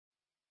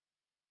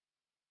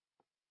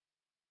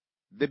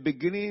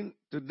Today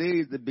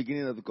is the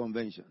beginning of the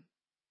convention.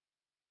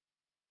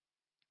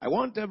 I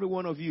want every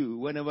one of you,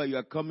 whenever you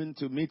are coming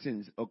to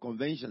meetings or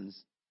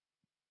conventions,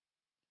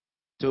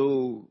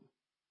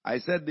 I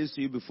said this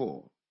to you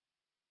before,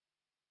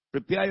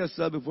 prepare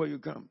yourself before you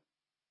come.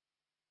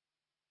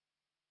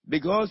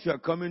 Because you are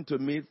coming to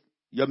meet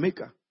your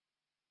Maker,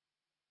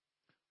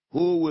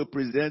 who will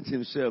present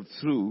himself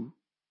through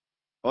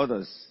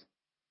others.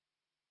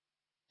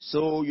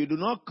 So you do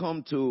not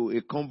come to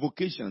a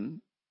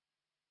convocation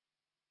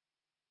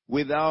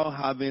without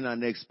having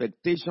an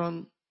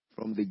expectation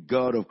from the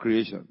God of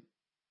creation.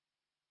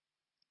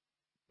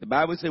 The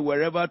Bible says,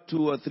 wherever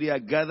 2 or 3 are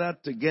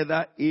gathered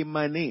together in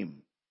my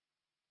name,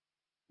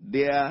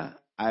 there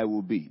I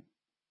will be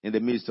in the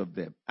midst of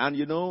them. And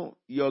you know,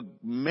 your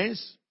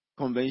men's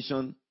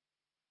convention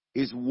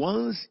is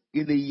once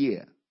in a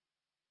year.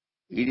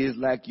 It is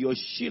like your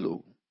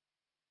Shiloh.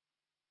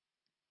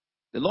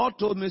 The Lord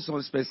told me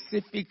some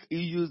specific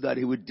issues that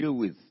he would deal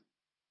with.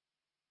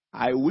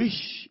 I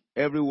wish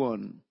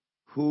everyone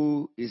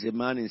who is a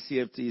man in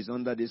CFT is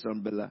under this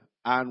umbrella,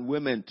 and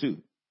women too.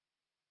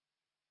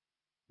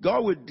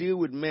 God will deal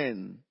with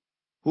men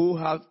who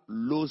have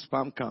low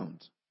sperm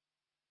count.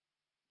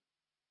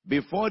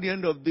 Before the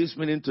end of this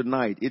meeting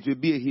tonight, it will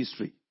be a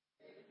history.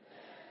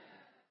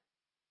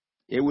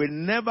 It will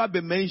never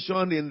be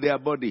mentioned in their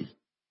body.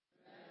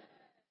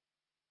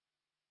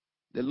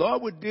 The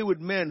Lord will deal with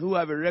men who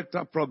have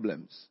erectile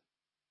problems.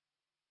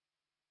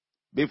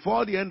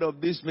 Before the end of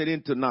this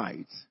meeting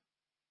tonight,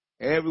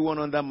 everyone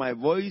under my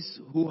voice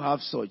who have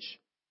such,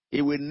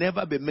 it will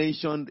never be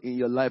mentioned in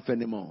your life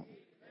anymore.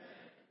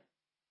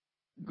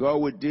 God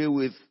will deal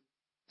with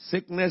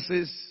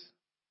sicknesses,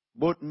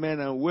 both men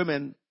and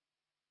women,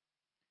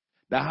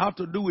 that have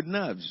to do with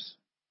nerves.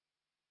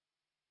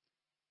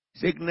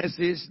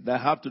 Sicknesses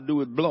that have to do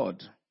with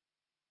blood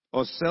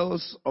or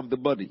cells of the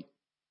body.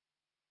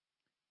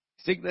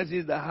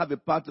 Sicknesses that have a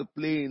part to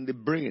play in the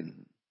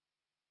brain.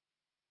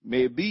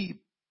 Maybe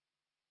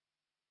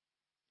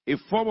a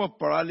form of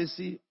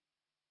paralysis,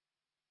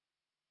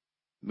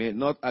 may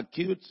not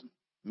acute,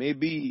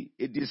 maybe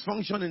a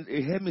dysfunction in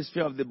a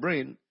hemisphere of the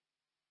brain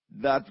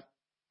that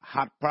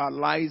had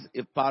paralyzed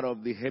a part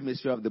of the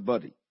hemisphere of the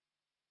body.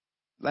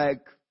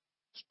 Like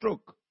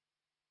stroke.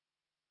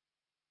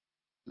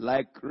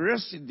 Like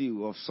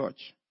residue of such.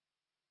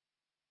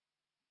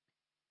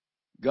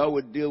 God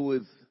will deal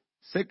with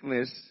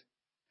sickness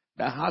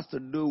that has to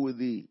do with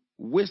the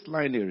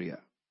waistline area.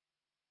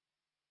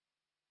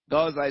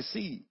 Thus I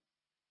see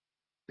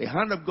the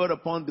hand of God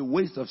upon the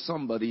waist of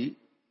somebody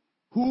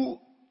who,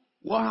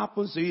 what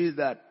happens to you is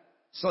that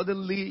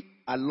suddenly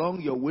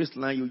along your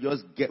waistline you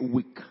just get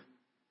weak.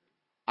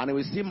 And it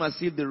will seem as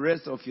if the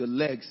rest of your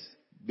legs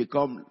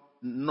become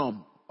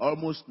numb,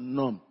 almost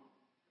numb.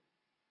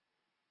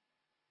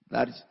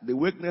 That the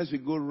weakness will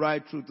go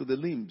right through to the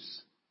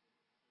limbs.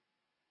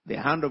 The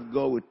hand of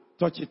God will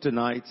touch it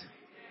tonight.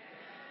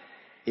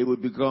 It will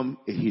become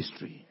a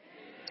history.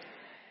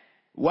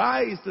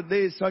 Why is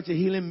today such a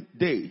healing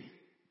day?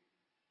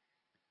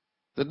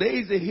 Today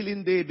is a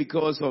healing day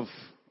because of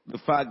the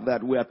fact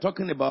that we are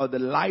talking about the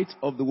light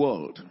of the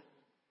world.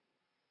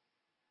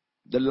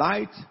 The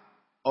light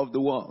of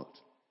the world.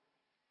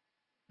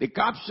 The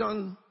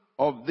caption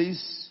of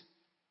this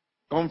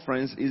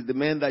conference is the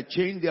men that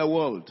changed their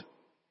world.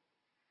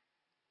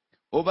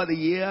 Over the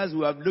years,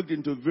 we have looked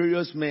into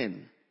various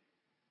men.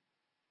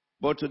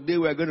 But today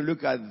we are going to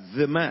look at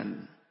the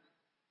man,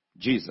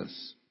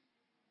 Jesus.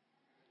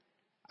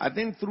 I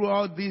think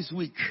throughout this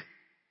week,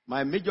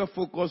 my major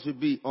focus will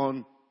be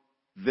on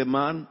the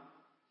man,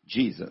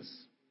 Jesus.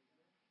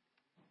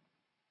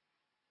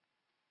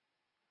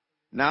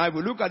 Now, if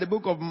we look at the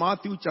book of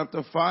Matthew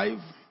chapter 5,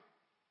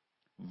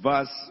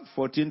 verse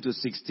 14 to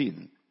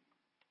 16.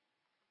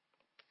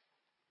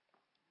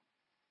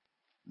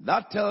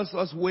 That tells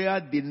us where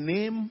the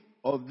name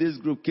of this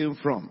group came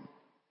from.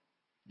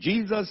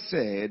 Jesus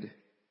said,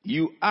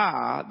 "You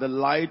are the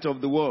light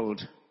of the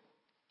world.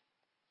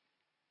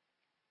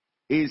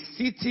 A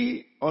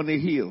city on a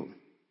hill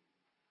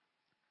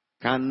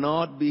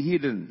cannot be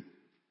hidden.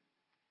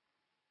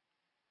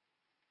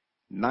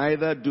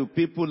 Neither do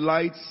people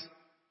light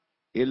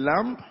a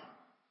lamp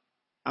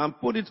and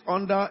put it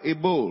under a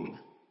bowl.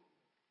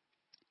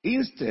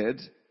 Instead,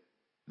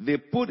 they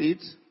put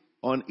it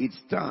on its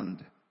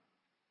stand,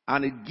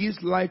 and it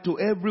gives light to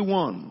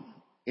everyone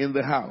in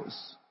the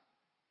house."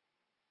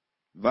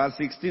 Verse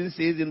 16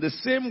 says, "In the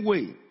same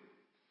way,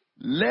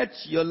 let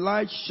your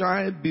light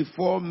shine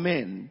before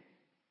men,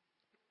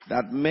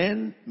 that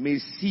men may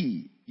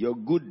see your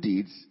good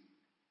deeds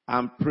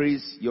and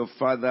praise your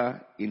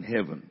Father in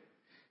heaven."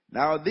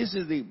 Now, this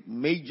is the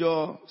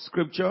major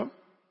scripture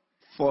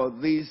for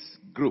this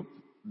group.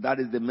 That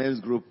is the men's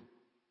group.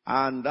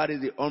 And that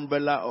is the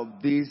umbrella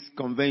of this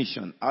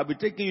convention. I'll be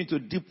taking you to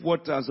deep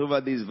waters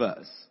over this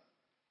verse.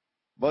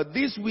 But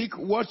this week,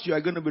 what you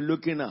are going to be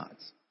looking at,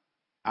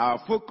 our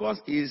focus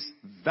is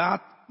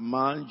that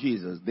man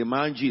Jesus, the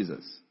man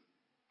Jesus.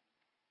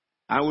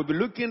 And we'll be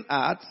looking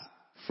at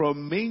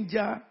from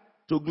manger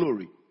to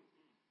glory.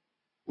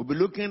 we'll be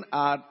looking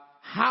at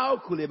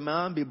how could a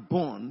man be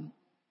born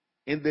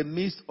in the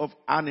midst of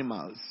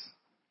animals.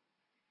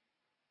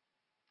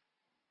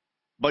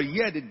 But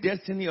yet the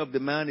destiny of the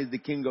man is the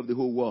king of the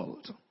whole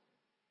world.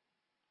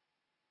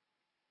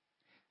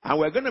 And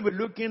we're going to be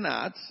looking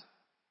at,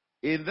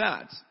 in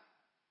that,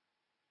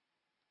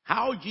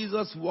 how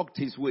Jesus walked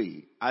his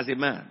way as a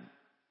man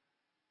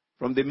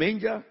from the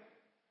manger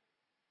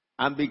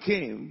and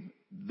became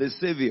the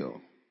Savior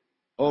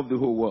of the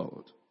whole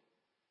world.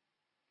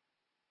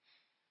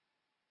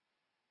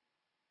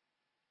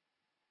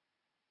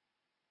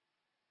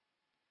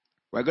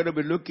 We're going to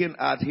be looking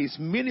at his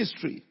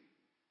ministry.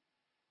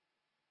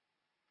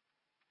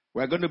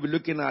 We're going to be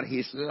looking at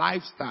his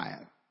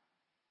lifestyle.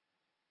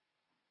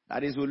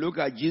 That is, we'll look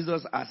at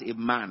Jesus as a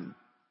man,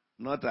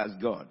 not as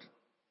God.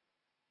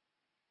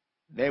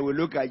 Then we'll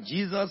look at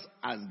Jesus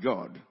as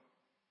God.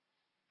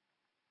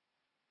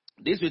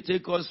 This will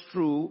take us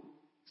through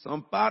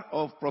some part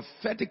of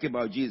prophetic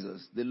about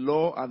Jesus, the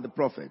law and the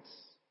prophets.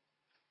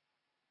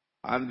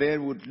 And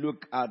then we'll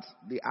look at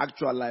the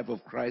actual life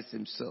of Christ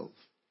himself.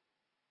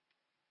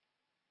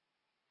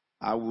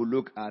 I will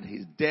look at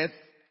his death,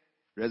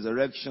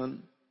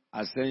 resurrection,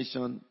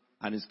 ascension,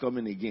 and his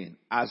coming again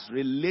as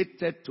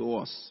related to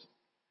us.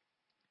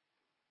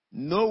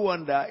 No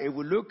wonder if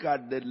we look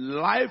at the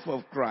life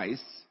of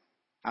Christ,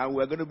 and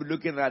we're going to be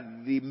looking at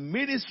the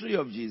ministry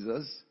of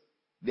Jesus,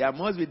 there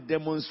must be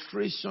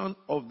demonstration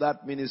of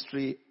that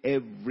ministry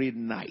every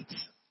night.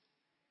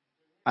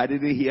 I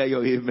didn't hear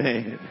your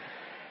amen.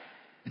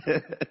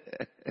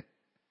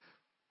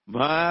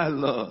 My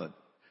Lord.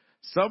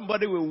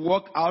 Somebody will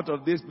walk out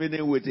of this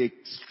meeting with a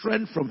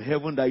strength from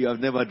heaven that you have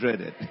never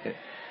dreaded.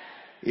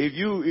 If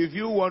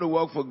you want to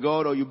work for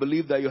God, or you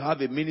believe that you have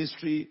a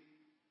ministry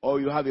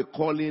or you have a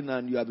calling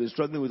and you have been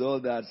struggling with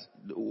all that,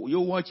 you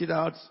watch it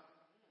out.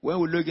 When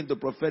we look into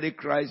prophetic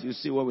Christ, you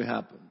see what will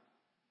happen.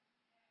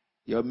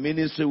 Your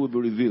ministry will be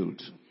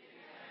revealed.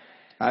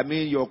 I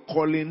mean, your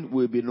calling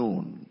will be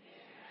known.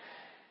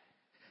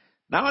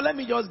 Now, let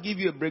me just give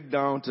you a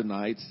breakdown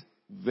tonight,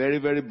 very,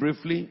 very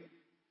briefly.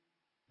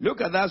 Look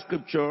at that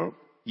scripture.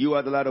 You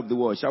are the light of the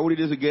world. Shall we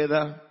read it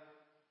together?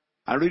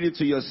 And read it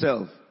to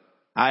yourself.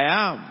 I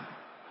am.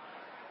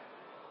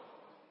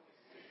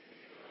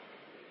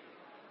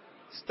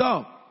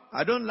 Stop.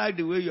 I don't like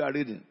the way you are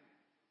reading.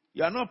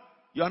 You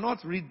are not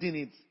reading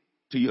it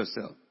to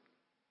yourself.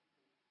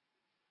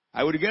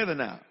 I will together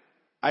now.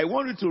 I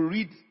want you to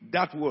read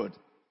that word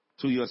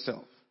to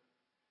yourself.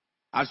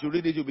 As you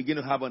read it, you begin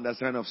to have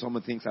understanding of some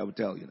of the things I will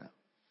tell you now.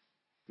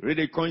 Read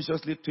it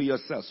consciously to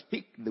yourself.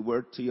 Speak the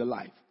word to your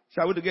life.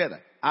 Shall we together?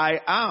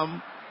 I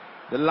am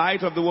the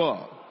light of the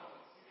world.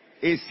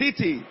 A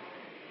city.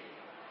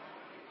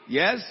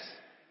 Yes.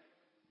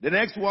 The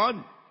next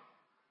one.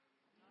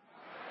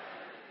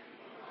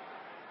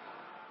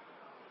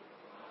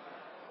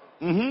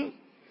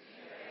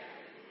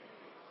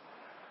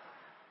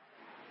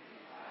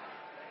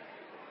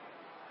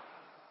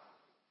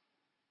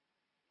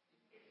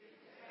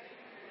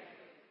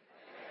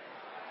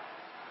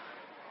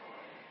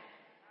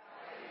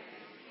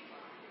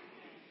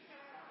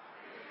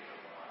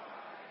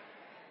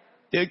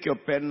 Take your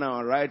pen now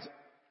and write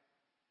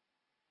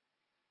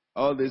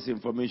all this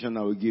information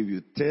I will give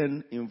you.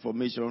 10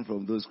 information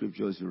from those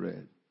scriptures you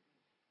read.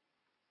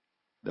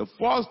 The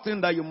first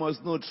thing that you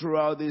must know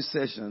throughout this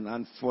session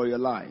and for your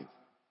life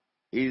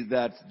is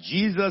that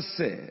Jesus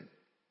said,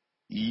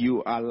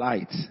 you are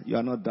light. You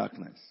are not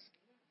darkness.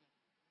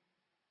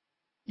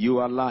 You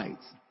are light.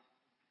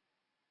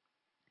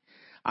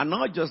 And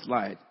not just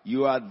light.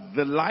 You are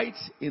the light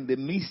in the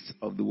midst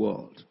of the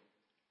world.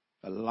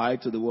 A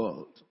light to the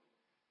world.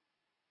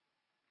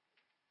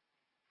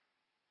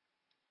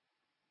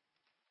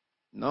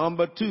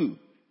 Number 2,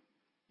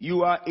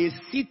 you are a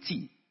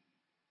city.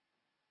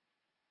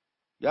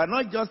 You are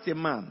not just a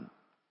man.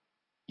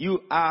 You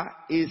are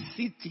a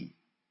city.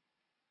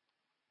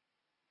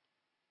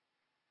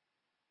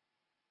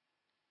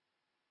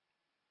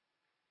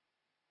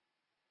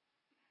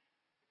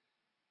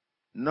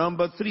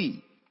 Number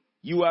 3,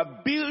 you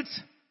are built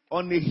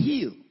on a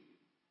hill.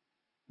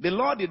 The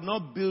Lord did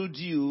not build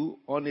you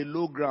on a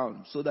low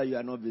ground so that you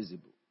are not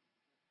visible.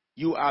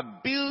 You are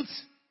built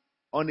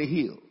on a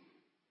hill.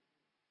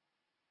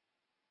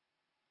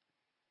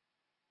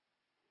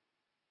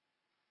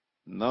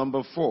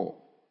 Number 4,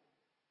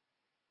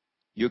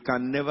 you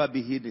can never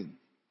be hidden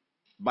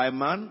by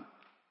man,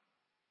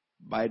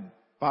 by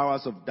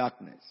powers of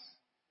darkness.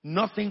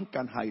 Nothing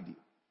can hide you.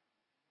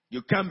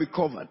 You can't be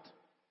covered.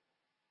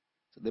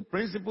 So the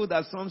principle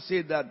that some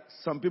say that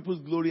some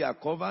people's glory are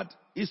covered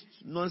is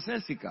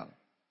nonsensical.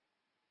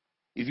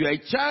 If you are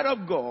a child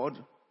of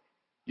God,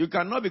 you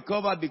cannot be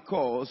covered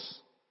because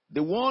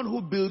the one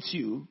who built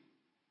you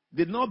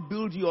did not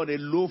build you on a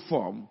low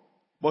form,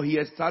 but he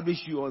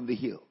established you on the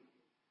hill.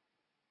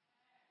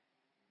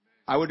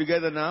 Are we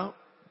together now?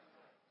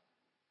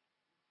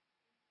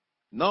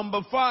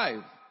 Number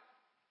 5.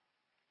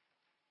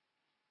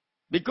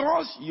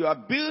 Because you are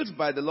built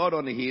by the Lord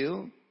on a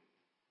hill,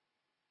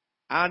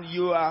 and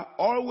you are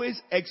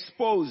always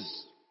exposed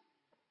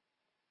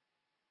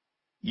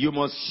You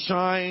must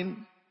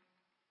shine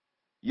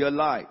your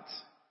light.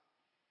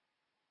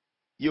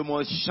 You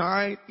must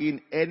shine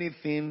in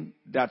anything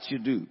that you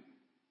do,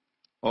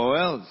 or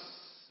else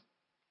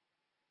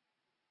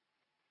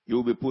you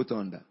will be put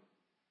under.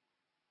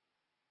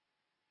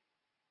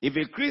 If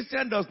a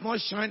Christian does not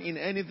shine in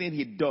anything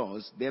he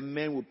does, then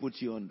men will put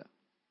you under.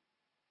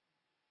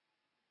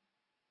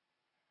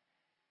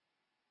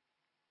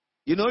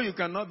 You know you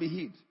cannot be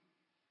hid.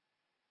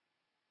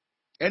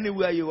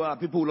 Anywhere you are,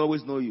 people will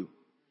always know you.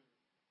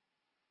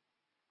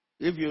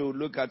 If you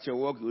look at your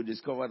work, you will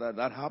discover that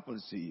that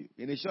happens to you.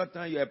 In a short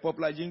time, you're a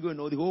popular jingle, you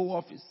know the whole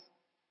office.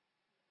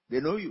 They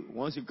know you.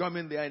 Once you come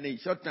in there, in a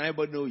short time,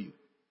 everybody know you.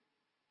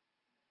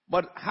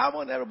 But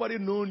haven't everybody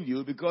known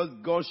you because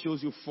God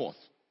shows you forth,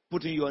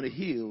 putting you on a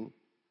hill?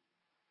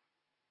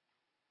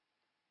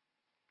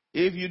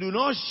 If you do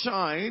not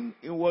shine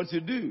in what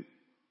you do,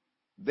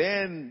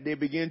 then they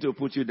begin to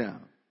put you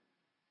down.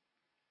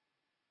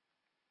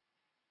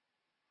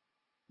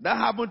 That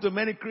happened to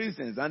many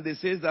Christians, and they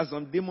say that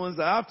some demons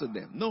are after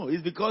them. No,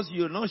 it's because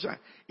you're not shining.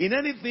 In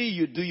anything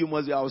you do, you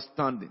must be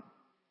outstanding.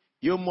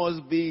 You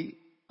must be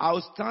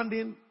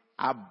outstanding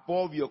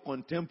above your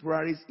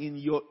contemporaries in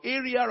your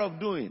area of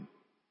doing.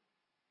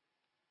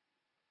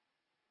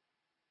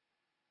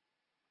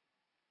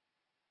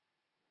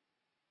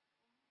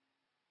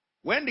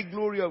 When the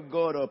glory of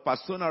God or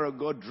persona of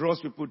God draws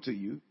people to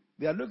you,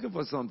 they are looking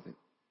for something.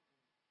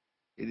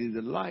 It is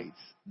the light,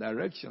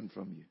 direction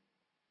from you.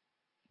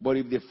 But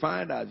if they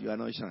find out you are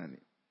not shining,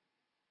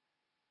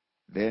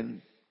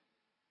 then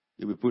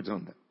you'll be put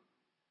under.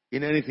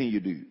 In anything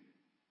you do.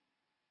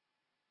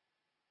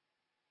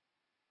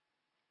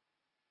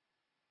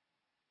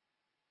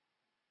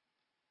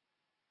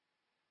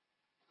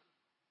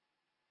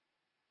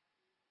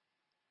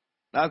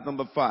 That's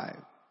number 5.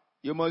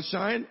 You must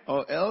shine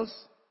or else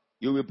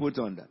you will be put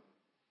under.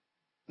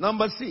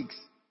 Number 6.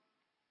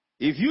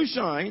 If you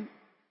shine,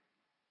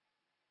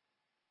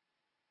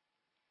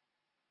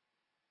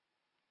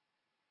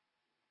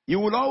 you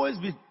will always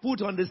be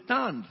put on the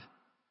stand.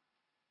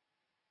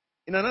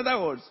 In other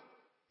words,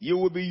 you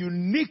will be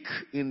unique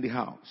in the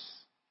house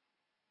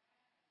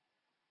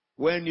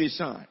when you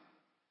shine.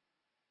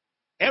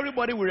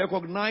 Everybody will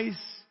recognize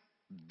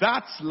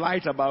that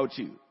light about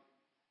you.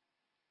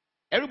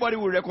 Everybody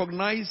will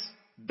recognize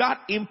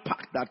that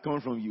impact that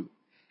comes from you.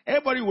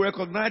 Everybody will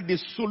recognize the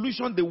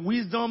solution, the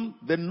wisdom,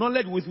 the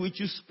knowledge with which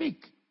you speak.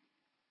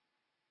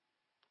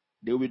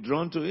 They will be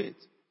drawn to it.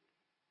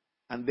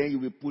 And then you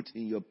will be put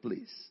in your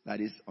place.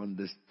 That is, on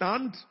the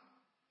stand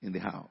in the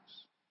house.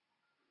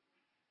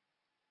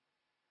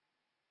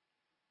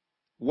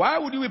 Why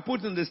would you be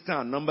put in the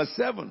stand? Number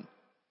 7.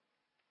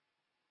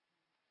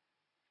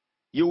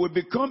 You will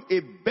become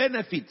a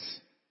benefit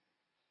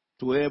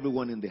to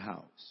everyone in the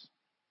house.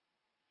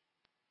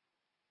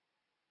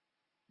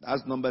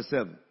 That's number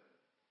 7.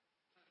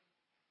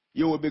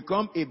 You will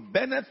become a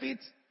benefit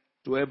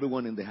to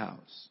everyone in the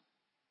house.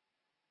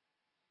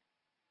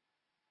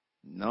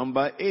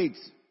 Number 8.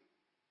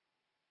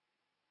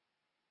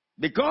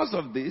 Because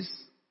of this,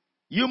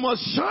 you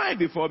must shine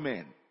before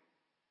men.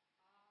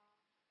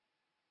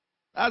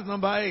 That's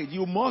number 8.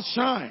 You must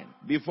shine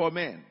before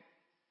men.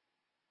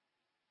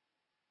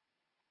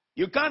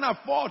 You can't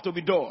afford to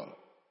be dull.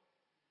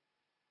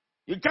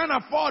 You can't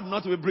afford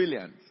not to be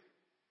brilliant.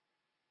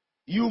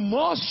 You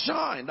must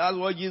shine. That's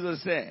what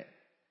Jesus said.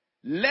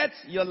 Let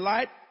your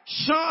light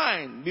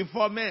shine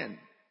before men.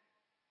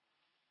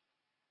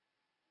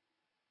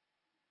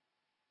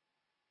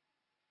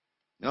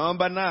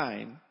 Number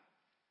 9.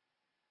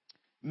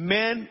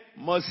 Men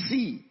must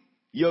see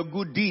your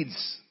good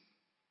deeds.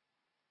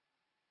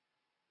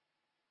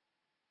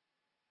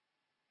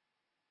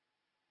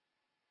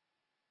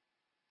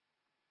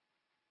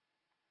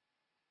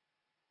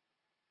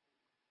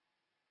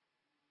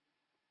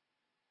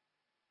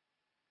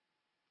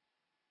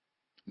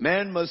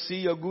 Men must see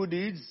your good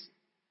deeds.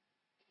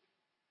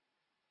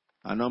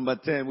 And number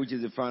 10, which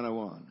is the final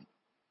one.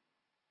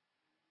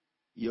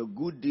 Your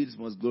good deeds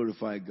must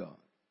glorify God.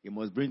 It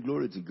must bring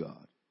glory to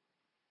God.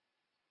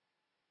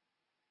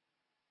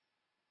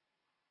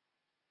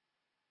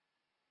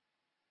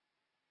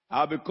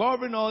 I'll be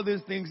covering all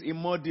these things in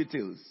more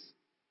details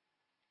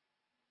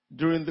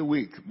during the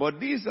week. But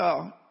these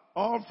are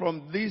all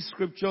from these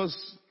scriptures,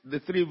 the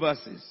 3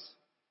 verses.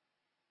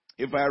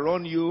 If I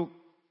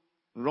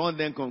run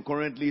them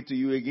concurrently to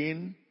you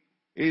again,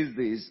 is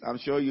this. I'm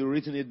sure you've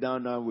written it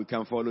down now. We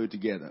can follow it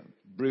together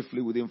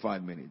briefly within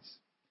 5 minutes.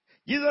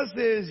 Jesus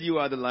says you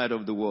are the light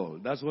of the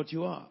world. That's what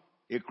you are.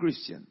 A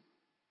Christian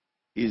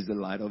is the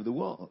light of the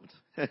world.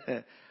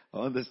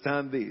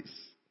 Understand this.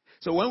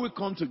 So when we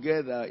come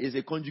together, it's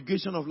a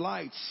conjugation of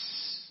lights.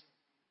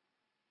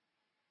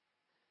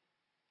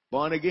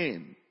 Born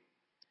again.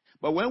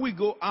 But when we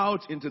go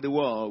out into the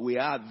world, we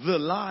are the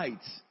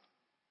light.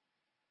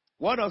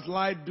 What does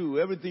light do?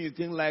 Everything you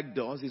think light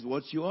does is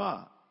what you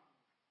are.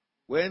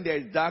 When there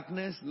is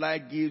darkness,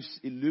 light gives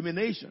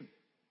illumination.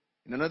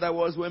 In other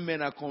words, when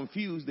men are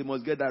confused, they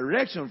must get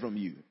direction from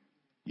you.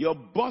 Your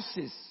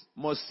bosses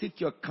must seek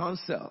your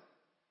counsel.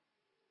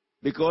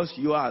 Because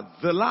you are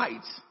the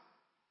light.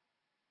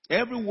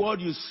 Every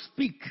word you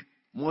speak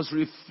must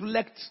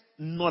reflect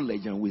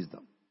knowledge and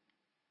wisdom.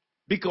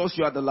 Because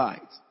you are the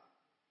light.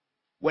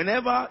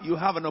 Whenever you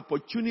have an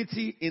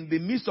opportunity in the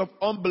midst of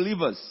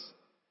unbelievers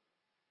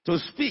to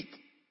speak,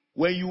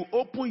 when you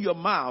open your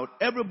mouth,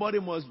 everybody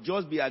must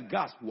just be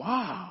aghast.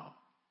 Wow.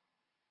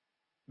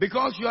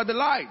 Because you are the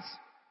light.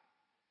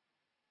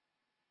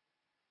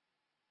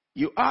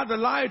 You are the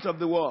light of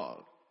the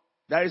world.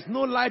 There is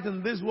no light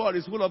in this world.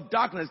 It's full of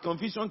darkness,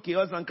 confusion,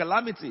 chaos, and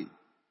calamity.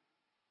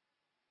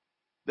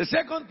 The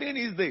second thing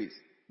is this.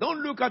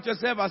 Don't look at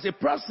yourself as a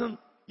person.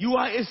 You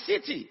are a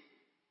city.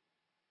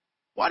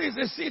 What is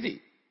a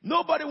city?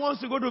 Nobody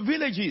wants to go to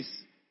villages.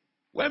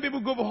 When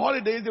people go for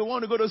holidays, they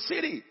want to go to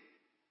city.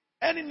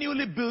 Any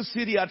newly built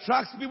city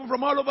attracts people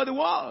from all over the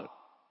world.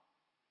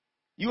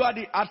 You are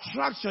the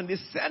attraction, the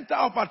center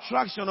of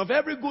attraction of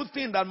every good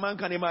thing that man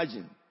can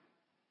imagine.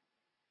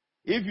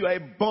 If you are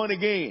born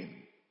again,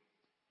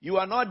 you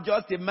are not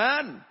just a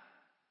man.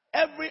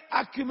 Every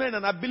acumen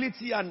and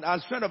ability and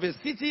strength of a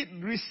city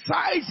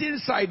resides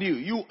inside you.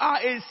 You are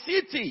a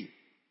city.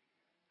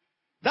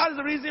 That's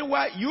the reason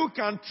why you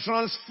can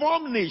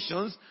transform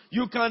nations.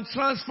 You can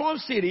transform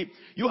city.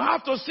 You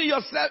have to see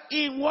yourself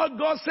in what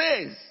God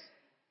says.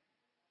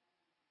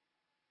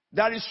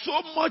 There is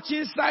so much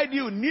inside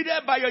you,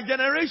 needed by your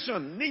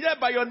generation, needed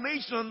by your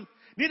nation,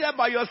 needed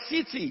by your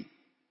city,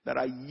 that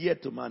are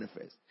yet to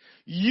manifest.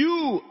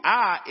 You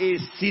are a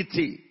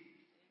city.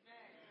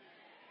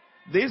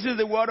 This is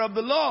the word of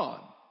the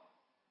Lord.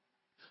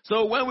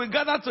 So when we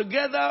gather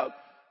together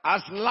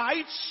as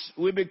lights,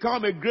 we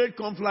become a great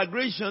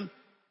conflagration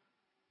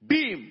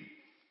beam.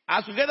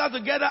 As we gather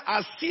together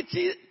as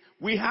city,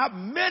 we have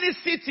many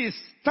cities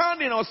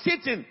standing or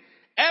sitting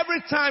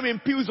every time in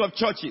pews of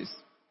churches.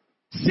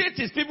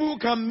 Cities, people who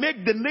can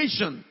make the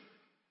nation.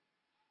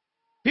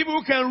 People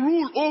who can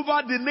rule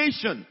over the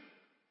nation.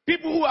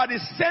 People who are the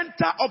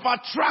center of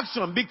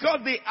attraction because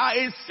they are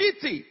a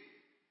city.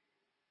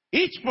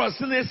 Each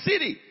person a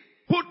city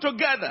put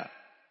together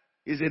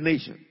is a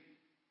nation.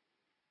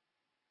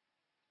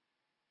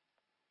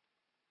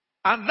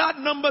 And that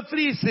number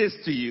 3 says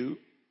to you,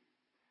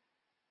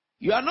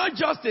 you are not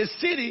just a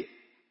city,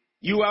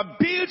 you are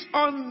built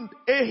on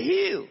a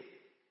hill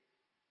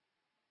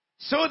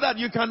so that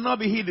you cannot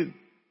be hidden.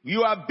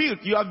 You are built,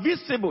 you are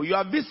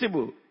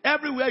visible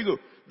everywhere you go.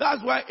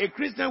 That's why a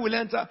Christian will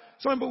enter.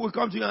 Some people will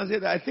come to you and say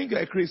that I think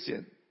you're a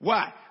Christian.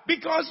 Why?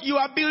 Because you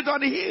are built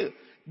on a hill.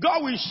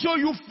 God will show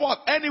you forth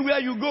anywhere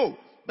you go.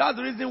 That's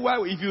the reason why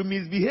if you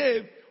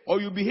misbehave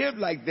or you behave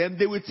like them,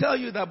 they will tell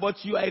you that, but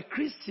you are a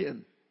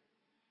Christian.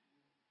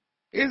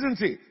 Isn't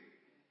it?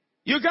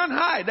 You can't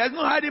hide. There's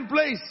no hiding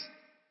place.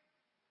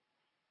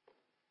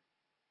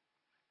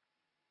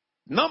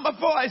 Number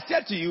 4, I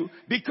said to you,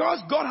 because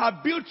God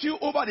has built you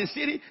over the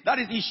city, that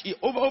is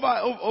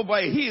over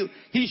a hill,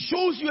 He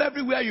shows you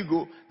everywhere you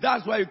go.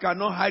 That's why you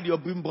cannot hide your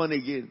being born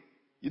again.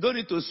 You don't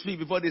need to speak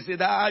before they say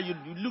that you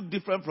look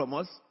different from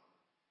us.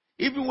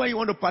 Even when you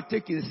want to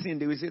partake in sin,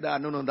 they will say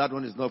that, no, that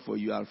one is not for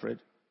you, Alfred.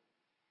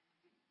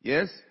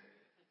 Yes?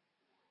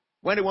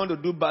 When they want to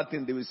do bad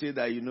things, they will say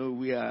that,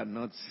 we are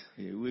not,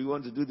 we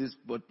want to do this,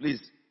 but please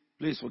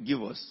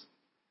forgive us.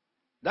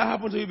 That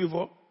happened to you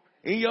before?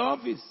 In your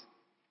office.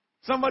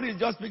 Somebody is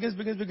just speaking,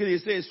 they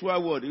say a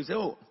swear word. You say,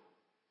 oh,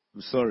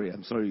 I'm sorry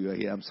you are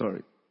here, I'm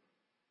sorry.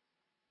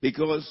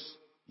 Because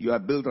you are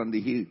built on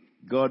the hill,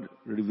 God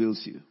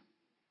reveals you.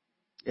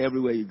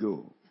 Everywhere you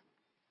go.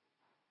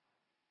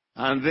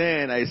 And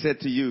then I said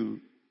to you,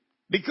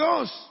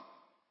 because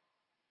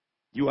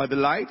you are the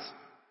light,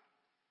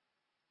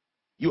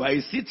 you are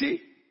a city,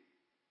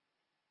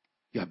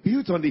 you are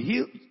built on the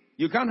hill,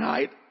 you can't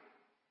hide,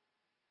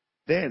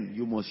 then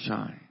you must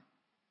shine.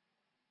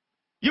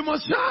 You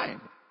must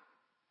shine.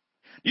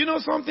 You know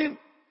something?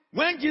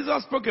 When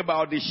Jesus spoke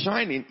about the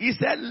shining, He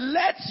said,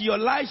 let your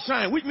light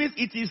shine, which means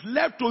it is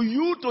left to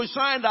you to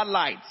shine that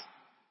light,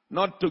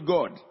 not to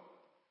God.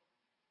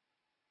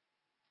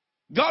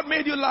 God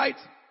made you light.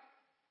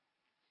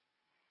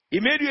 He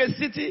made you a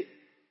city.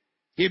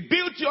 He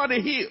built you on a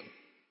hill.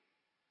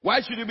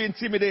 Why should you be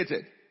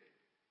intimidated?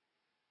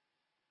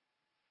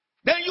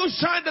 Then you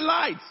shine the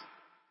light.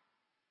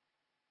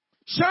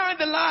 Shine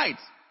the light.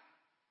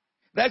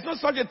 There is no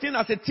such a thing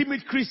as a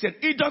timid Christian.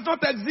 It does not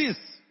exist.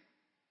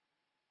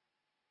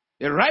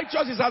 The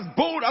righteous is as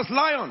bold as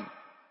lion.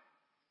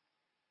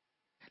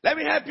 Let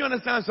me help you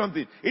understand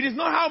something. It is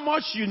not how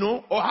much you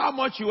know or how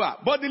much you are,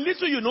 but the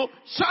little you know,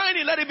 shine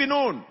it, let it be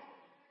known.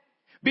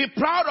 Be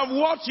proud of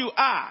what you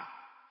are,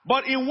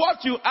 but in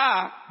what you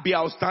are, be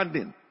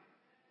outstanding.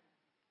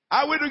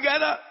 Are we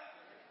together?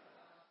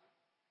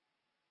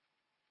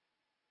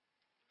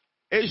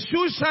 A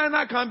shoe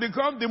shiner can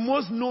become the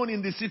most known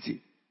in the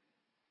city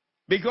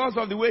because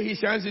of the way he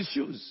shines his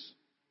shoes.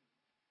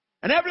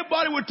 And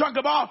everybody will talk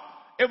about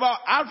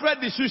Alfred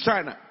the shoe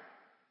shiner.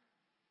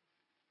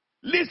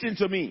 Listen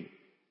to me.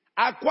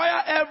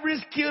 Acquire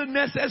every skill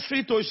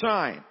necessary to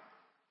shine.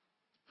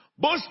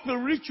 Both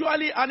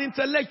spiritually and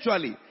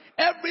intellectually.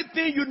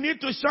 Everything you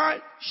need to shine,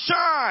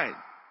 shine.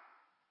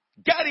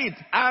 Get it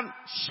and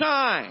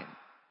shine.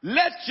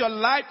 Let your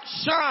light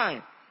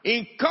shine.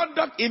 In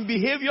conduct, in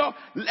behavior,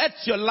 let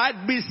your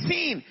light be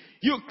seen.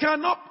 You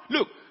cannot,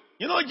 look,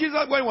 you know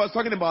Jesus when he was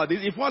talking about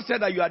this, he first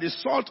said that you are the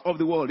salt of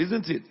the world,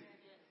 isn't it?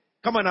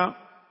 Come on now.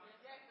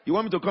 You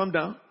want me to come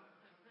down?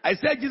 I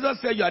said Jesus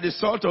said you are the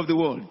salt of the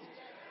world.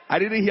 I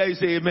didn't hear you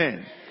say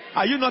amen.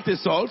 Are you not a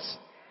salt?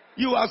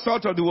 You are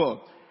salt of the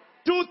world.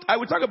 I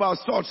will talk about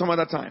salt some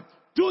other time.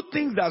 2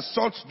 things that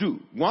salt do.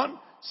 1,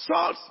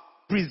 salt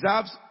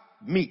preserves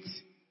meat.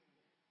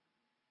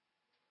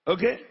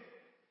 Okay?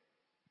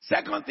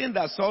 Second thing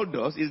that salt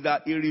does is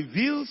that it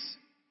reveals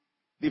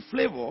the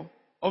flavor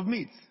of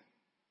meat.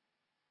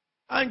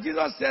 And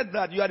Jesus said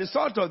that you are the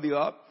salt of the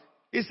earth.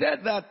 He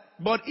said that,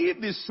 but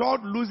if the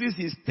salt loses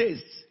its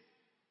taste,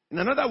 in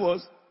other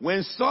words,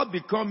 when salt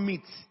becomes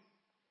meat,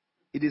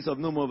 it is of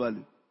no more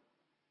value.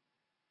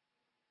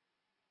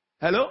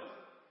 Hello?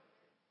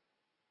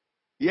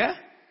 Yeah?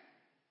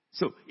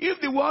 So, if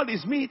the world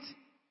is meat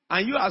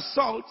and you are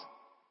salt,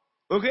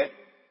 okay,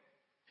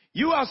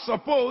 you are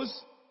supposed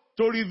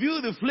to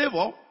reveal the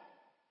flavor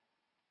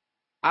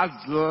as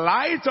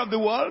light of the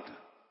world,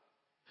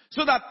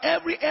 so that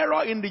every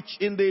error in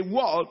the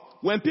world,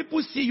 when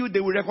people see you, they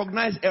will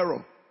recognize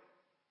error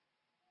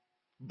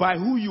by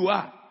who you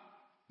are.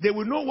 They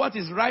will know what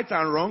is right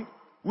and wrong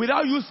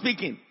without you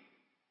speaking.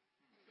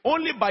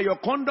 Only by your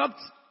conduct,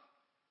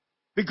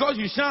 because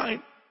you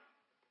shine.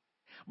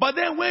 But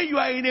then when you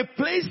are in a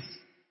place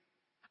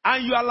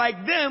and you are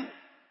like them,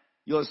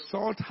 your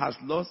salt has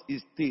lost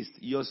its taste.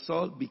 Your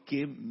salt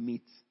became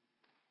meat.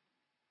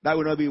 That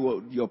will not be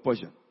your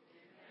portion.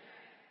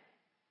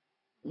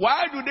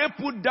 Why do they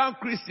put down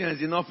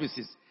Christians in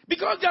offices?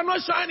 Because they are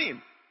not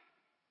shining.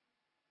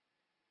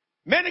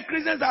 Many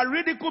Christians are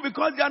ridiculed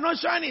because they are not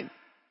shining.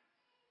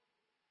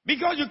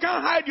 Because you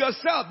can't hide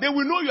yourself. They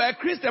will know you are a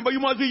Christian, but you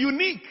must be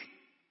unique.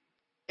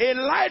 A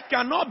light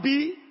cannot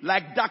be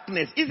like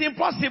darkness. It's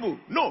impossible.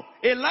 No.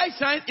 A light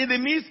shines in the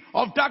midst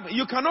of darkness.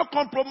 You cannot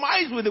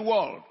compromise with the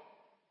world.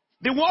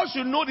 The world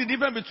should know the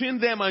difference between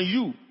them and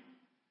you.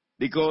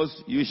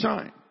 Because you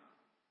shine.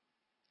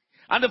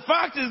 And the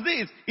fact is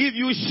this. If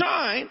you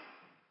shine,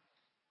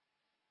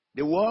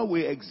 the world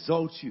will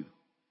exalt you.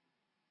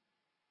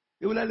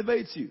 It will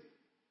elevate you.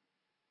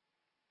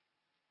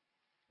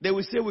 They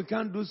will say we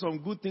can't do some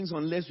good things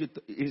unless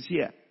he's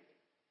here.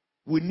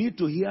 We need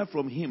to hear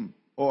from him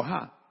or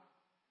her.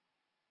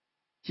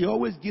 He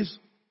always gives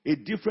a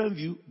different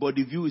view, but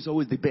the view is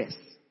always the best.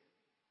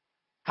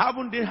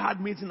 Haven't they had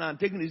meeting and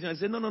taken decision and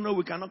say, no,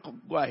 we cannot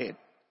go ahead.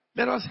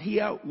 Let us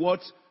hear what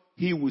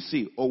he will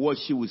say or what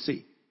she will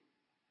say.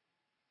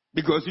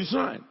 Because you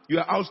shine. You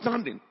are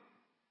outstanding.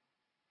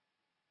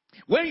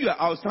 When you are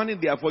outstanding,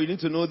 therefore, you need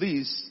to know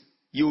this.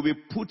 You will be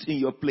put in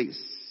your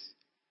place.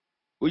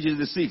 Which is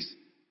the 6th.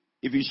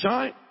 If you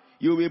shine,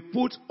 you will be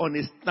put on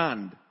a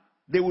stand.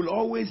 They will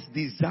always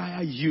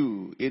desire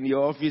you in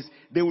your office.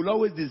 They will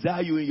always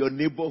desire you in your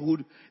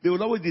neighborhood. They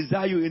will always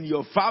desire you in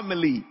your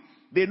family.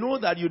 They know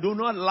that you do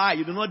not lie.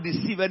 You do not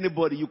deceive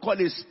anybody. You call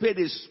a spade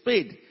a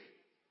spade.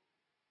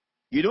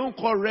 You don't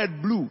call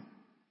red blue.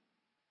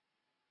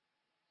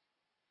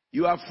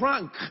 You are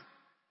frank.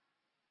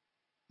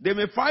 They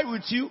may fight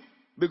with you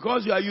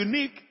because you are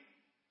unique,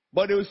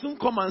 but they will soon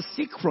come and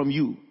seek from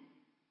you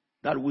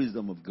that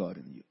wisdom of God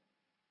in you.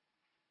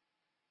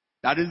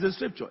 That is the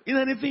scripture. In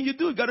anything you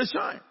do, you got to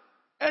shine.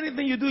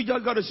 Anything you do, you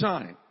just got to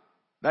shine.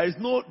 There is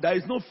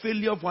no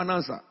failure for an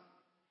answer.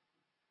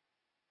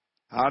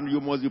 And you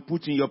must be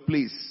put in your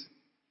place.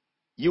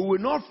 You will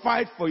not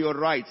fight for your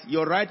right.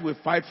 Your right will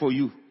fight for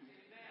you.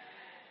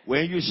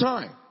 When you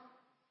shine.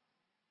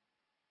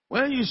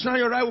 When you shine,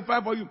 your right will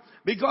fight for you.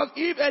 Because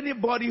if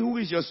anybody who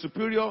is your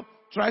superior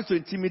tries to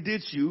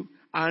intimidate you,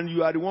 and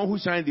you are the one who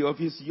shines in the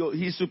office,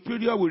 his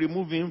superior will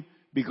remove him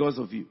because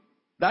of you.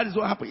 That is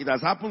what happened. It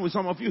has happened with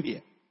some of you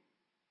here.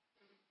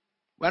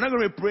 We're not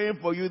going to be praying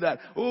for you that,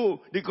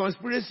 the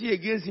conspiracy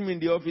against him in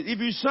the office. If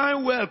you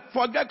shine well,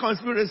 forget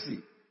conspiracy.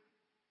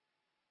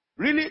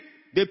 Really,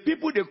 the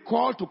people they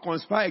call to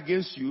conspire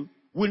against you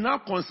will now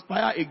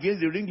conspire against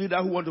the ringleader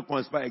who want to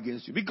conspire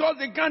against you. Because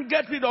they can't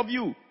get rid of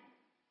you.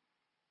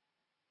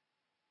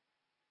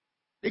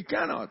 They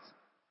cannot.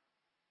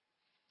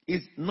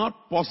 It's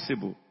not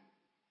possible.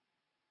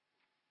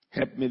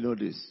 Help me know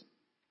this.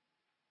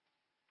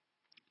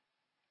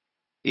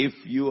 If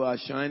you are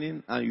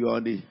shining and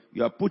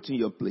you are put in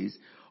your place,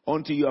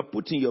 until you are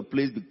put in your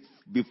place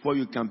before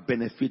you can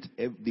benefit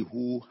the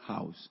whole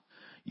house,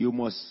 you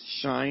must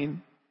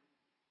shine,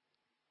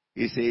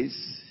 it says,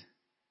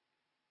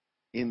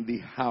 in the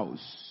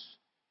house,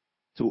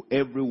 to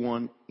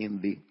everyone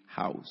in the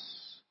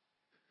house.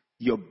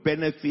 Your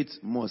benefits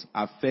must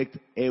affect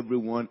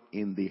everyone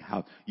in the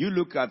house. You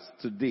look at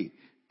today,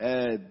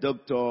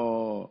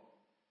 Dr.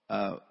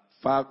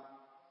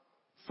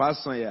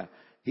 Fasanya,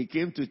 he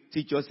came to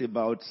teach us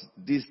about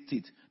this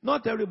teeth.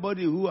 Not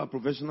everybody who are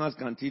professionals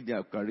can teach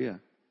their career.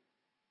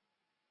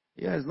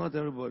 Yes, not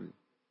everybody.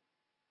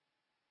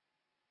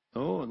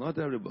 No, not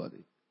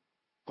everybody.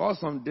 Call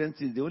some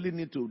dentists. They only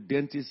need to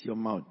dentist your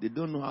mouth. They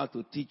don't know how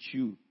to teach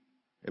you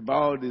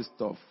about all this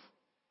stuff.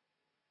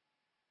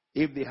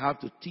 If they have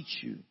to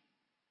teach you.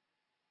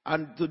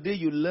 And today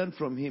you learn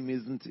from him,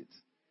 isn't it?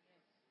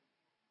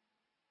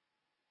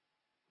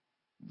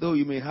 Though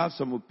you may have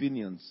some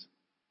opinions,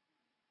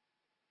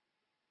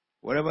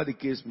 whatever the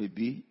case may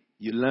be,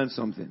 you learn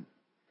something.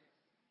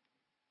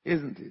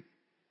 Isn't it?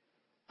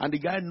 And the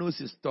guy knows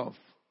his stuff.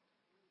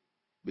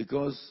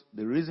 Because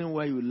the reason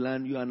why you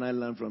and I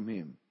learn from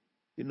him,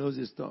 he knows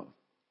his stuff.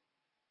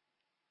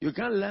 You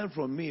can't learn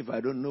from me if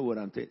I don't know what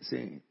I'm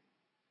saying.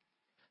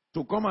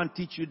 To come and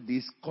teach you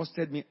this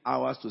costed me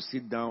hours to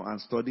sit down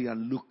and study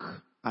and look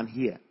and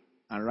hear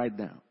and write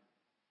down.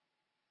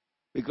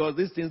 Because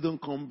these things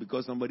don't come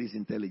because somebody is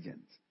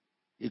intelligent.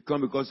 It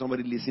comes because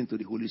somebody listens to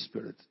the Holy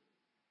Spirit.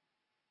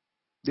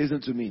 Listen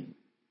to me.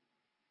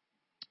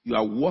 You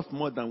are worth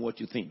more than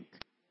what you think.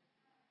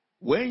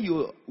 When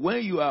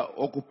you are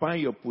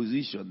occupying your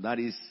position, that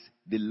is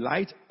the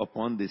light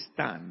upon the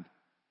stand,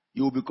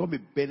 you will become a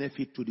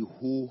benefit to the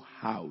whole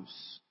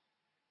house.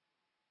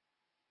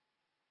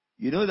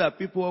 You know that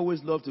people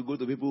always love to go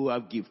to people who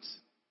have gifts.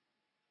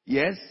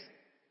 Yes?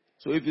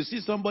 So if you see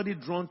somebody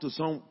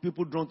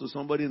people drawn to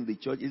somebody in the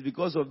church, it's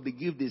because of the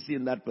gift they see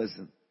in that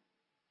person.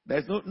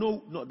 There's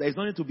there's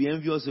nothing to be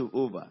envious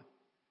over.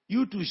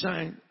 You to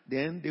shine,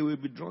 then they will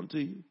be drawn to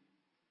you.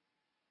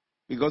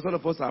 Because all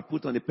of us are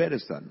put on a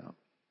pedestal now.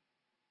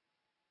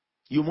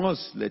 You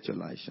must let your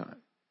light shine.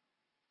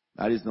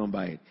 That is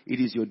number 8. It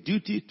is your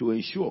duty to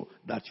ensure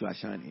that you are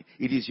shining.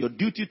 It is your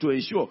duty to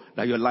ensure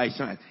that your light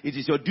shines. It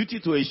is your duty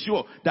to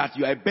ensure that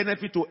you are a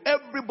benefit to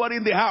everybody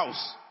in the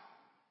house,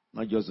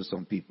 not just to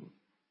some people.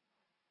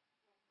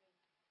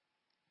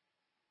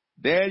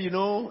 There,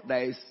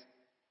 there is,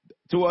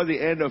 toward the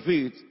end of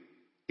it,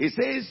 it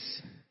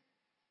says,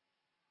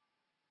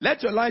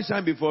 let your light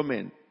shine before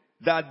men,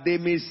 that they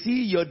may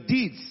see your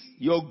deeds,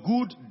 your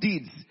good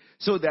deeds.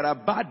 So there are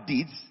bad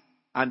deeds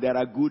and there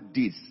are good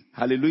deeds.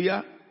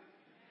 Hallelujah.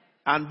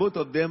 And both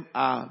of them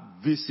are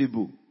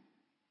visible.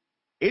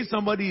 If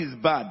somebody is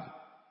bad,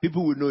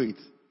 people will know it.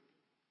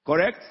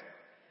 Correct?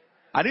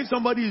 And if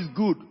somebody is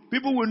good,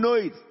 people will know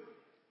it.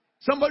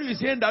 Somebody is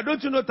saying that,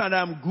 don't you know that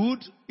I'm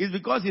good? It's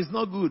because he's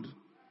not good.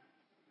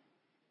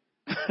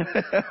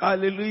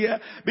 Hallelujah.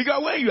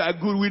 Because when you are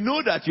good, we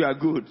know that you are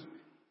good.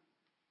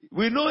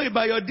 We know it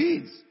by your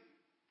deeds.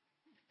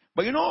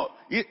 But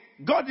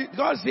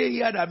God said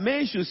here that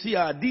men should see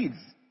our deeds.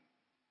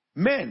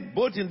 Men,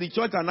 both in the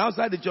church and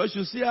outside the church,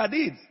 should see our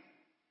deeds.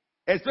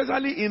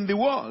 Especially in the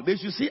world. They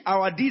should see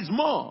our deeds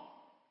more.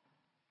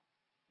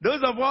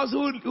 Those of us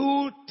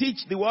who teach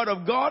the word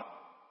of God,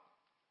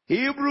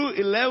 Hebrew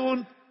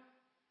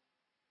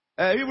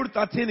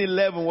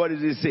 13:11, what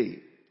does it say?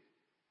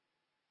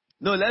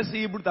 No, let's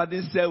see Hebrew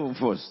 13:7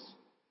 first.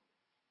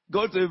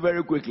 Go to it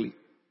very quickly.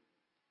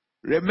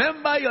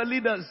 Remember your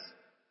leaders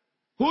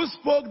who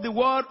spoke the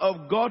word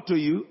of God to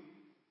you.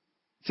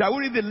 Shall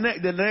we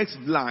read the next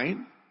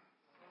line?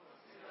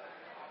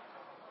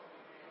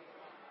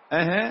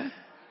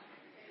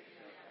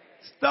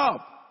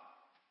 Stop.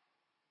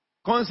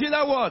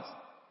 Consider what?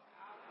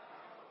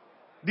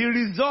 The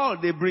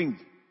result they bring.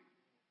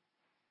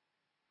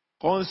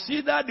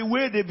 Consider the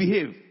way they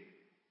behave.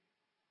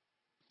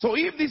 So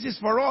if this is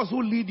for us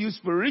who lead you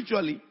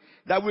spiritually,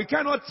 that we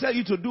cannot tell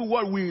you to do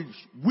what we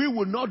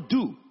will not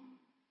do.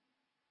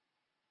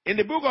 In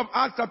the book of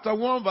Acts chapter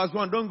 1 verse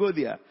 1, don't go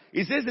there.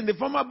 It says, in the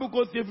former book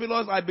of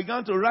Theophilus, I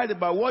began to write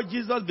about what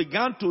Jesus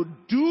began to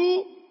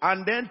do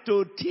and then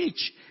to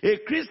teach. A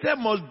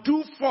Christian must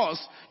do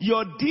first.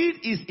 Your deed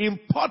is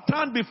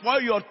important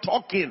before you're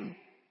talking.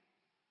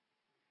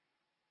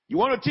 You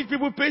want to teach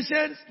people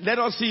patience? Let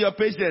us see your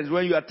patience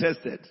when you are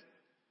tested.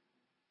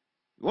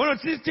 You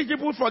want to teach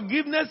people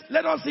forgiveness?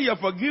 Let us see your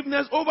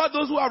forgiveness over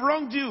those who have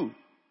wronged you.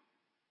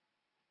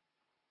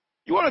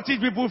 You want to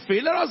teach people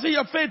faith? Let us see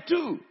your faith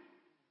too.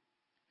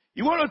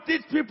 You want to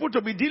teach people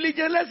to be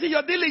diligent? Let's see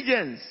your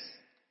diligence.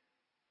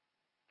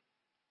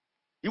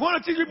 You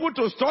want to teach people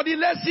to study?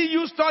 Let's see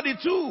you study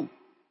too.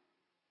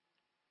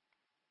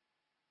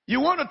 You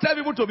want to tell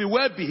people to be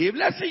well behaved?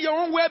 Let's see your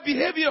own well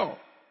behavior.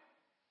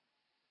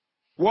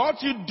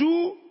 What you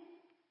do,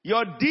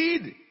 your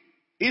deed,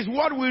 is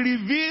what will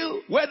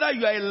reveal whether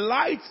you are a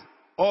light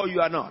or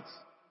you are not.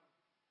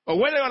 Or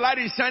whether your light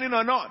is shining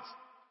or not.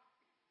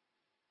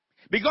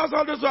 Because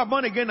all those who are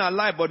born again are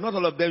light, but not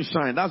all of them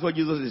shine. That's what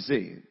Jesus is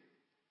saying.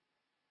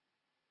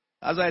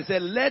 As I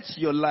said, let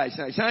your light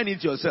shine. Shine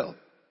it yourself.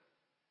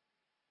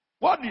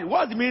 What's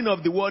the meaning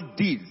of the word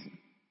deed?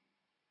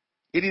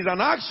 It is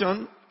an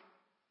action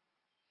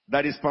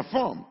that is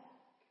performed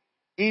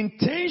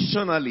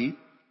intentionally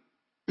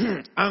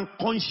and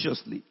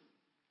consciously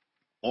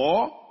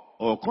or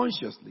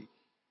consciously.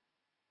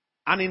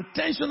 An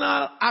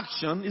intentional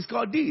action is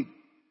called deed.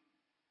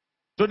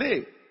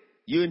 Today,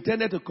 you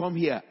intended to come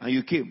here and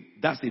you came.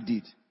 That's a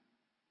deed.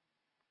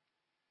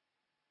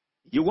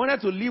 You wanted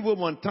to leave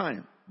home on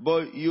time,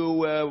 but you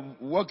were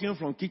walking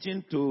from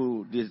kitchen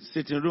to the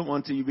sitting room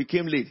until you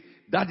became late.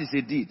 That is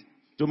a deed.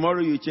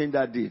 Tomorrow you change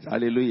that deed.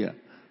 Hallelujah.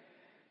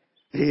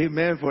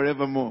 Amen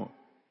forevermore.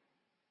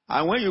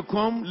 And when you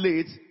come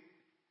late,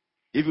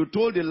 if you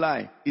told a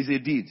lie, it's a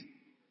deed.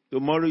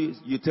 Tomorrow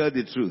you tell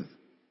the truth.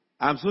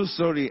 I'm so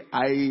sorry.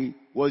 I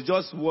was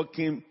just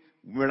walking,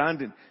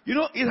 miranding. You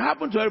know, it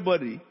happened to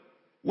everybody.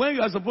 When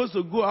you are supposed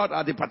to go out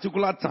at a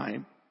particular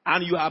time,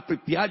 and you are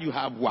prepared, you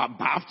have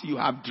bathed, you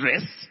have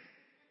dressed.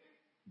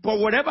 But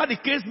whatever the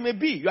case may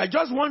be, you are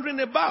just wondering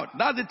about.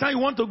 That's the time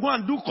you want to go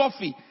and do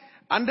coffee.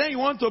 And then you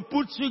want to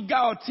put sugar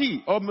or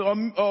tea or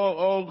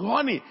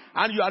honey.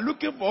 And you are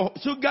looking for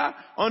sugar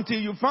until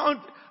you found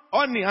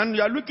honey. And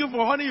you are looking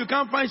for honey, you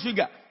can't find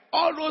sugar.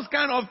 All those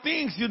kind of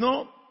things, you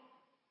know.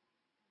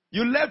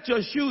 You left your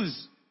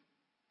shoes.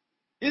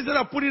 Instead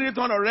of putting it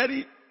on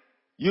already,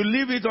 you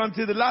leave it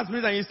until the last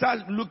minute and you start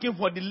looking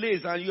for the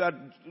lace and you are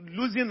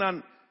losing.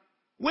 And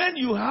when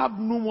you have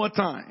no more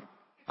time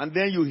and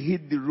then you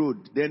hit the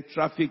road, then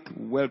traffic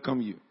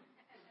welcome you.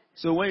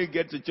 So when you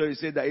get to church, you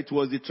say that it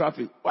was the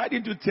traffic. Why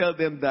didn't you tell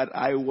them that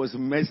I was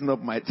messing up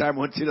my time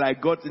until I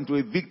got into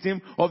a victim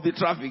of the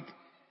traffic?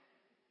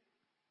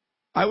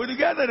 Are we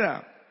together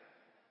now?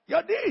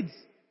 Your deeds.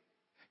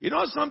 You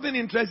know something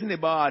interesting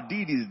about our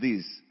deed is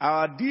this.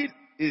 Our deed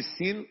is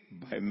seen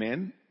by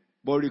men,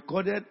 but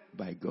recorded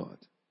by God.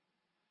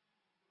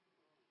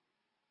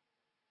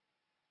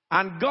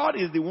 And God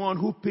is the one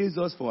who pays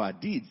us for our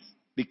deeds.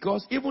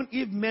 Because even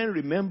if men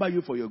remember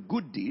you for your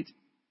good deed,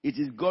 it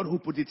is God who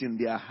put it in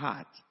their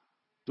heart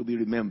to be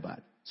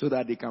remembered so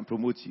that they can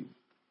promote you.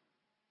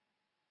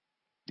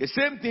 The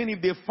same thing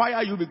if they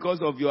fire you because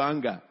of your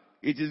anger.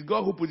 It is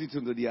God who put it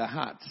into their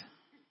heart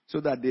so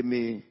that they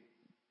may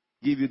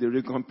give you the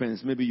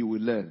recompense. Maybe you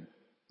will learn.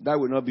 That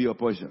will not be your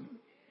portion.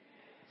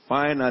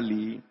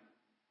 Finally,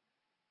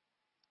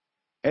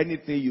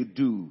 anything you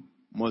do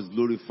must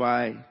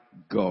glorify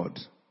God.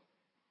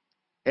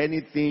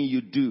 Anything you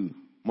do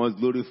must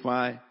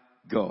glorify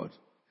God.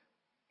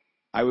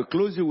 I will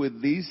close you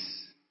with this.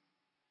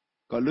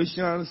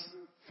 Colossians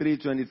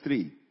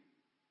 3:23.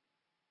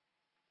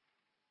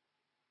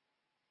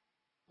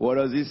 What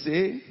does it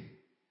say?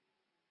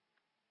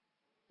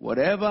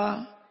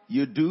 Whatever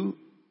you do,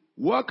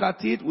 work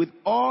at it with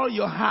all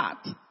your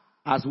heart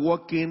as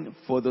working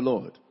for the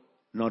Lord,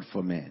 not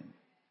for men.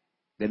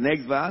 The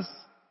next verse.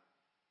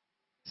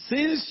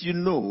 Since you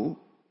know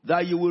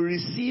that you will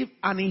receive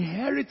an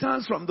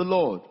inheritance from the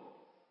Lord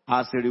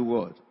as a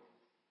reward.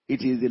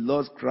 It is the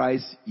Lord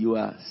Christ you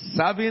are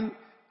serving.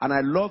 And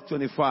I love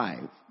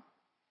 25.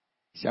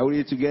 Shall we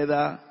read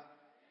together?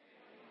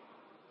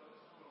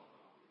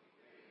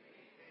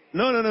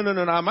 No.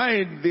 Am I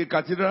in the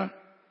cathedral?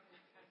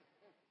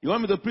 You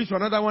want me to preach for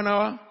another 1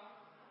 hour?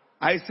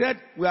 I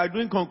said we are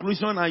doing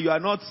conclusion and you are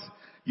not.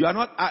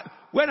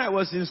 When I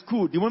was in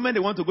school, the moment they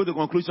want to go to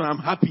conclusion, I'm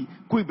happy.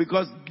 Quick,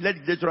 because let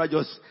the lecturer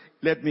just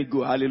let me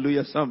go.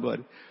 Hallelujah,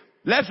 somebody.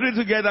 Let's read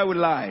together with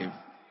live.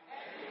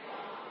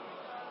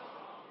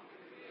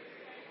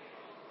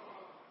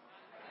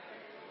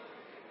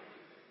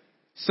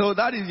 So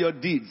that is your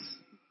deeds.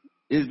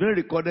 It's been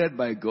recorded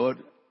by God.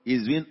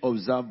 It's been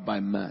observed by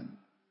man.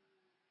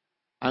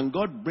 And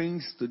God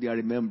brings to their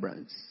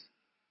remembrance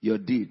your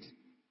deed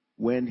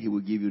when he will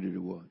give you the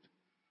reward.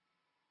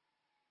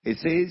 It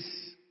says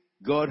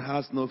God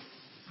has no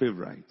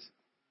favorite.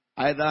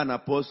 Either an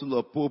apostle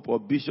or pope or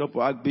bishop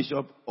or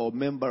archbishop or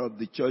member of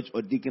the church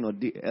or deacon or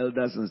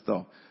elders and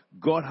stuff.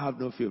 God has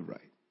no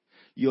favorite.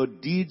 Your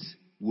deeds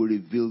will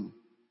reveal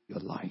your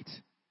light.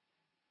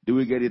 Do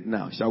we get it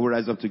now? Shall we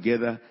rise up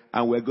together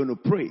and we're going to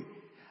pray?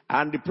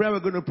 And the prayer we're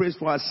going to pray is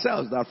for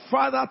ourselves. That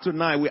Father,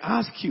 tonight we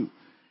ask you,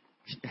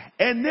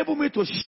 enable me to